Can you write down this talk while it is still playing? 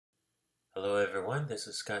Hello everyone, this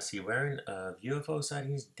is Scott C. Waring of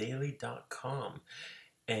UFOSightsDaily.com,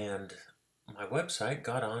 and my website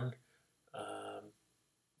got on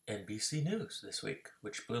NBC News this week,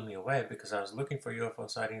 which blew me away because I was looking for UFO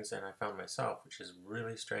sightings and I found myself, which is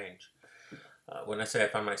really strange. When I say I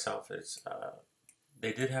found myself,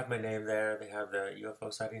 they did have my name there. They have the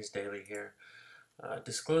UFO Sightings Daily here.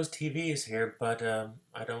 Disclosed TV is here, but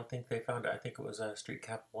I don't think they found it. I think it was Street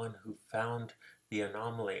Cap 1 who found the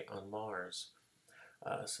anomaly on Mars.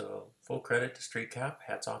 So full credit to Street Cap,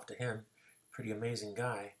 hats off to him. Pretty amazing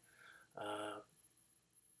guy.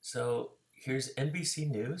 So here's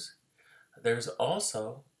NBC News. There's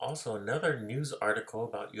also another news article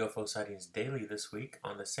about UFO sightings daily this week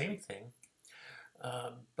on the same thing,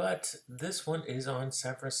 but this one is on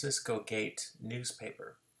San Francisco Gate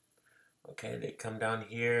newspaper. Okay, they come down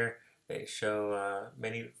here. They show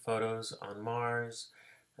many photos on Mars.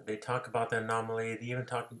 They talk about the anomaly. They even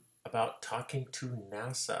talk about talking to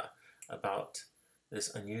NASA about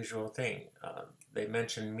this unusual thing. They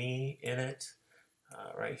mention me in it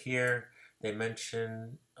right here. They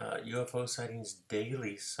mention UFO sightings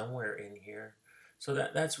daily somewhere in here. So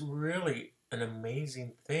that's really an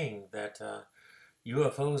amazing thing that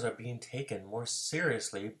UFOs are being taken more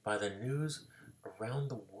seriously by the news around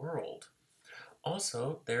the world.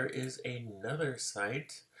 Also, there is another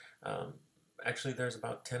site. Actually, there's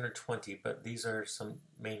about 10 or 20, but these are some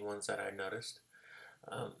main ones that I noticed.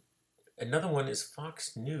 Um, Another one is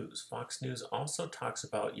Fox News. Fox News also talks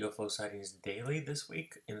about UFO sightings daily this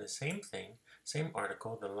week in the same thing, same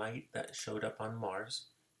article, the light that showed up on Mars.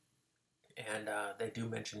 And they do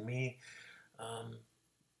mention me.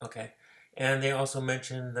 Okay. And they also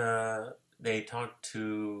mentioned they talked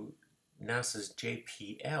to NASA's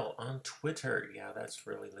JPL on Twitter. Yeah, that's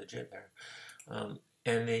really legit there.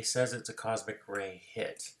 And they says it's a cosmic ray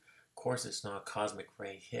hit. Of course it's not a cosmic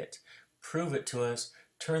ray hit. Prove it to us.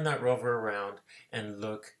 Turn that rover around and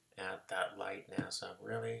look at that light, NASA.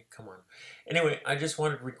 Really? Come on. Anyway, I just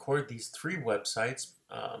wanted to record these three websites,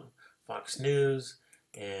 Fox News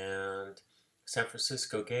and San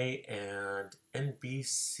Francisco Gate and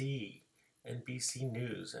NBC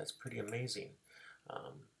News. That's pretty amazing.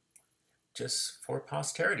 Just for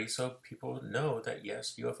posterity, so people know that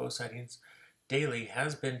yes, UFO sightings daily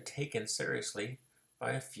has been taken seriously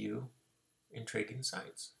by a few intriguing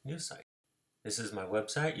sites, news sites. This is my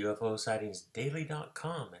website,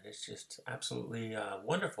 UFOSightsDaily.com, and it's just absolutely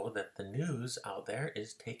wonderful that the news out there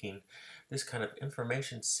is taking this kind of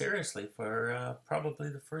information seriously for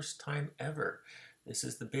probably the first time ever. This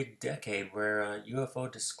is the big decade where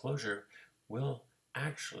UFO disclosure will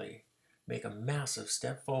actually make a massive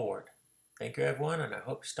step forward. Thank you, everyone, and I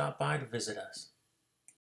hope you stop by to visit us.